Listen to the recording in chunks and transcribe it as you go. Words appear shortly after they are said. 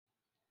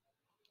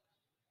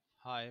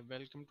Hi,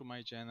 welcome to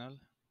my channel.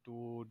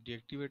 To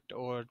deactivate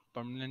or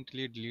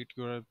permanently delete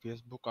your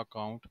Facebook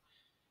account,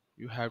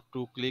 you have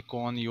to click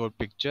on your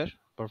picture,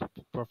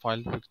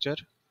 profile picture,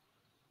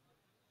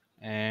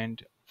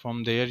 and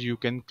from there you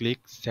can click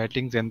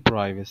settings and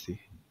privacy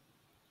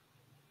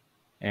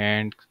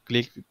and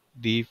click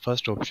the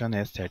first option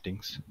as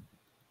settings.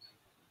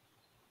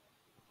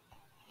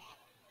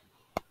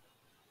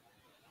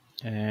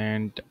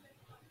 And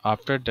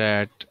after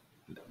that,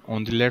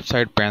 on the left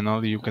side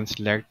panel, you can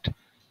select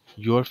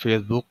your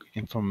Facebook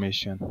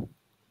information.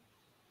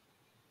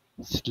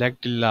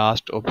 Select the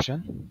last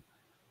option,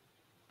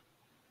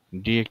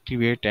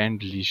 deactivate and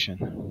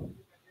deletion.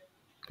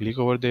 Click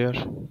over there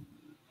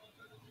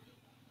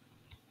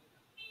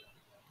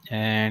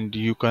and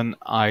you can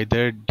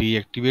either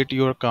deactivate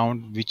your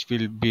account, which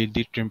will be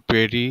the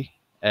temporary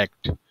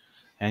act,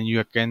 and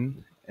you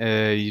can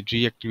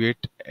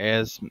reactivate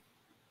as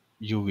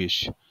you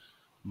wish,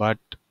 but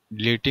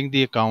deleting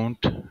the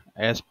account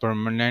as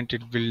permanent,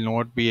 it will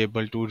not be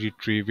able to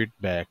retrieve it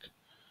back.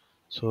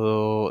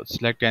 So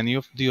select any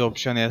of the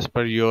option as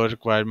per your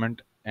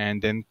requirement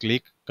and then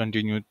click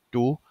continue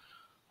to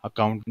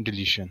account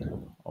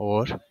deletion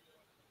or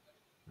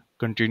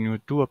continue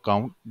to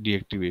account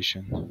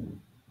deactivation.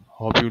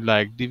 Hope you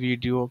liked the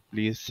video.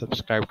 Please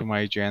subscribe to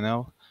my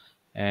channel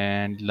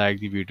and like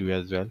the video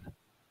as well.